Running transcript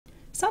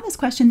Saw this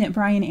question that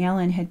Brian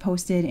Allen had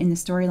posted in the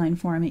Storyline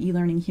forum at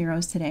eLearning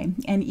Heroes today.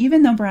 And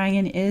even though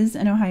Brian is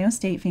an Ohio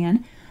State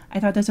fan, I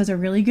thought this was a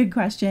really good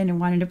question and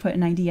wanted to put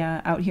an idea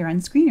out here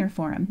on Screener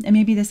for him. And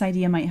maybe this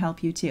idea might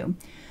help you too.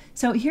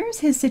 So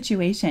here's his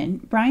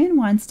situation. Brian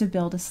wants to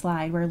build a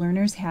slide where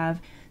learners have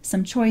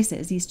some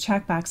choices, these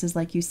check boxes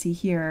like you see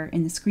here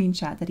in the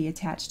screenshot that he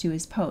attached to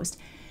his post.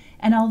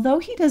 And although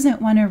he doesn't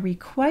want to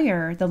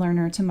require the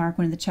learner to mark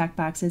one of the check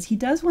boxes, he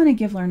does want to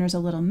give learners a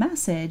little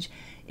message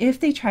if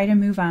they try to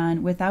move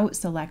on without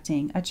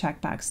selecting a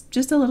checkbox.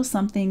 Just a little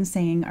something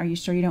saying, are you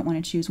sure you don't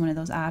want to choose one of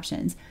those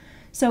options?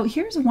 So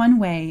here's one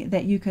way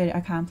that you could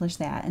accomplish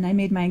that. And I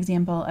made my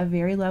example a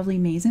very lovely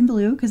maize and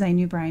blue because I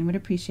knew Brian would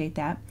appreciate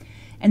that.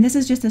 And this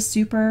is just a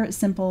super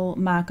simple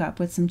mock-up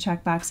with some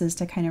checkboxes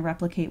to kind of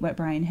replicate what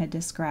Brian had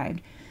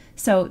described.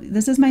 So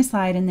this is my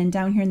slide, and then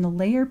down here in the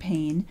layer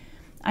pane,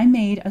 I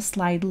made a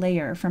slide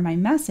layer for my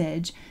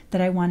message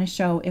that I want to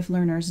show if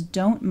learners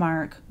don't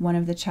mark one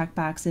of the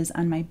checkboxes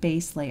on my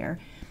base layer.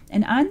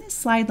 And on this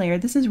slide layer,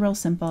 this is real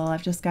simple.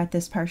 I've just got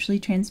this partially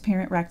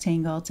transparent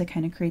rectangle to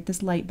kind of create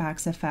this light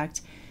box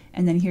effect.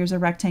 And then here's a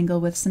rectangle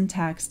with some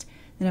text.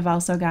 And I've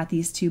also got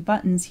these two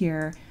buttons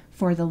here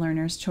for the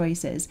learner's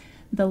choices.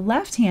 The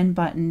left-hand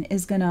button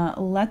is going to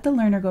let the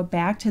learner go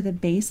back to the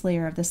base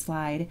layer of the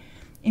slide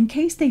in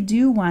case they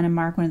do want to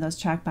mark one of those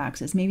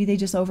checkboxes. Maybe they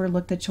just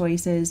overlook the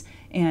choices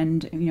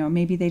and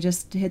maybe they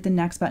just hit the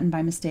next button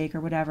by mistake or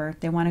whatever.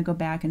 They want to go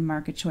back and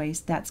mark a choice.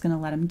 That's going to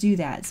let them do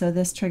that. So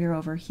this trigger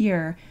over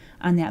here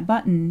on that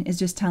button is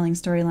just telling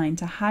Storyline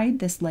to hide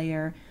this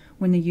layer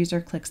when the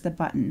user clicks the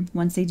button.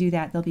 Once they do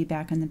that, they'll be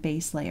back on the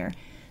base layer.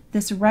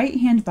 This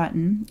right-hand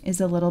button is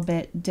a little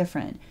bit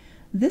different.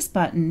 This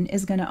button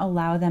is going to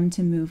allow them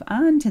to move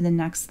on to the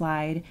next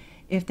slide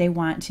if they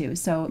want to.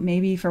 So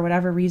maybe for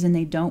whatever reason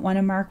they don't want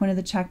to mark one of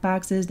the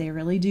checkboxes, they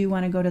really do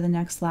want to go to the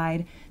next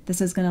slide,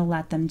 this is going to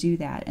let them do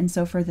that. And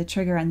so for the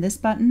trigger on this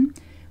button,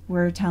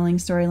 we're telling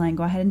Storyline,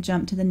 go ahead and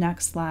jump to the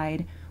next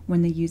slide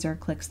when the user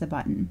clicks the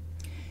button.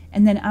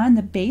 And then on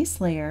the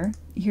base layer,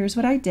 here's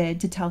what I did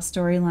to tell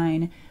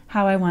Storyline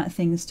how I want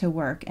things to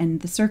work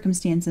and the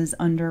circumstances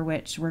under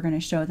which we're going to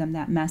show them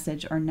that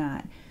message or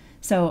not.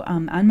 So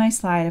on my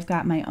slide, I've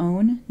got my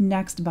own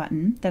next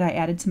button that I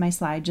added to my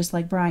slide, just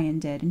like Brian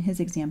did in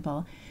his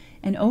example.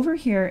 And over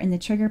here in the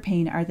trigger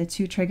pane are the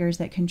two triggers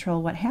that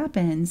control what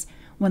happens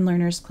when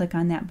learners click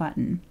on that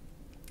button.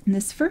 And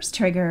this first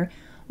trigger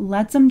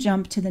lets them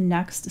jump to the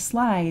next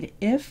slide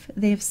if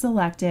they've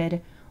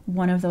selected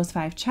one of those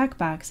 5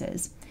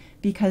 checkboxes,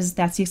 because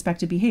that's the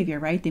expected behavior,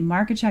 right? They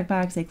mark a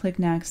checkbox, they click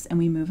next, and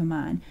we move them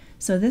on.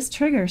 So this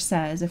trigger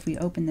says, if we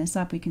open this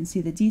up, we can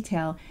see the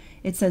detail.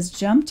 It says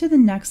jump to the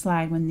next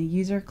slide when the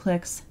user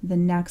clicks the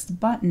next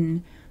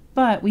button,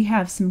 but we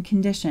have some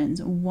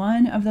conditions.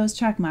 One of those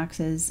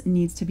checkboxes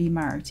needs to be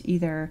marked,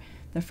 either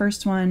the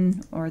first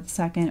one or the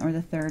second or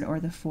the third or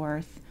the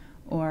fourth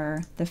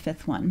or the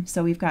 5th one.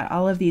 So we've got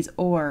all of these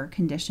or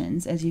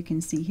conditions, as you can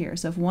see here.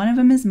 So if one of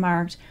them is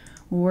marked,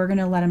 we're going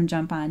to let them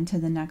jump on to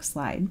the next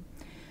slide.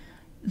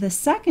 The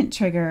second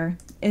trigger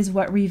is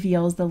what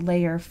reveals the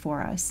layer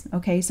for us.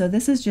 Okay, so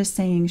this is just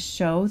saying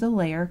show the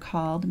layer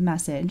called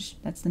message,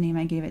 that's the name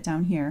I gave it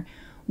down here,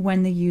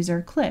 when the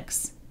user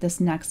clicks this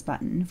next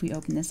button. If we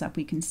open this up,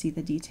 we can see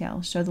the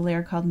detail. Show the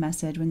layer called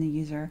message when the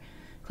user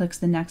clicks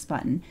the next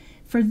button.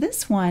 For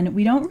this one,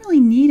 we don't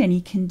really need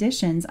any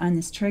conditions on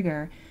this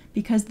trigger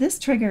because this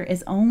trigger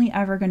is only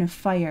ever going to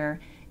fire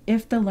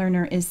if the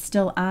learner is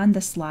still on the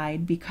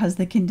slide because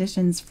the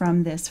conditions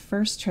from this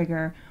first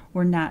trigger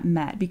were not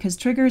met, because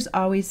triggers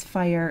always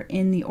fire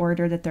in the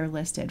order that they're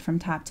listed from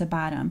top to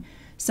bottom.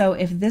 So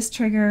if this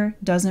trigger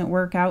doesn't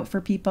work out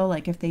for people,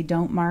 like if they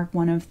don't mark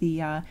one of the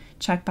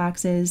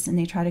checkboxes and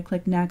they try to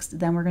click next,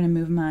 then we're going to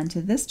move them on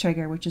to this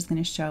trigger, which is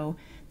going to show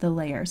the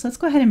layer. So let's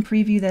go ahead and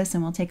preview this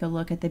and we'll take a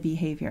look at the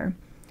behavior.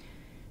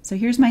 So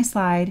here's my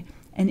slide,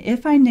 and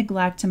if I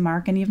neglect to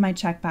mark any of my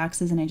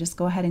checkboxes and I just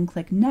go ahead and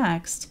click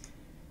next,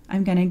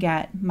 I'm going to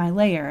get my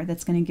layer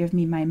that's going to give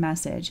me my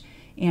message.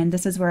 And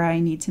this is where I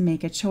need to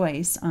make a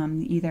choice.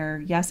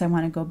 Either yes, I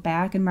want to go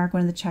back and mark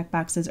one of the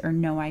checkboxes, or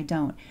no, I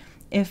don't.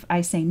 If I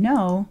say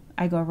no,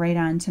 I go right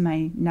on to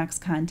my next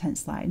content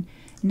slide.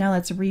 Now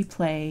let's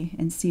replay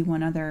and see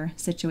one other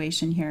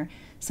situation here.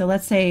 So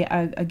let's say,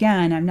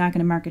 again, I'm not going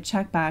to mark a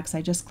checkbox.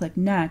 I just click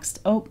next.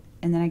 Oh,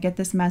 and then I get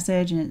this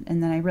message, and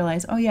then I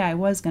realize, oh yeah, I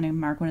was going to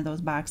mark one of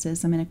those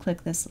boxes. So I'm going to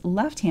click this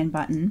left-hand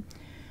button.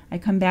 I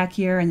come back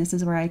here, and this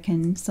is where I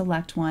can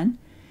select one.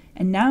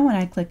 And now when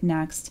I click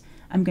next,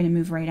 I'm going to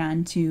move right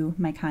on to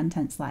my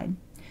content slide.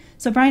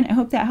 So Brian, I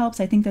hope that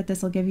helps. I think that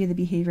this will give you the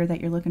behavior that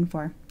you're looking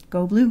for.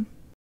 Go Blue!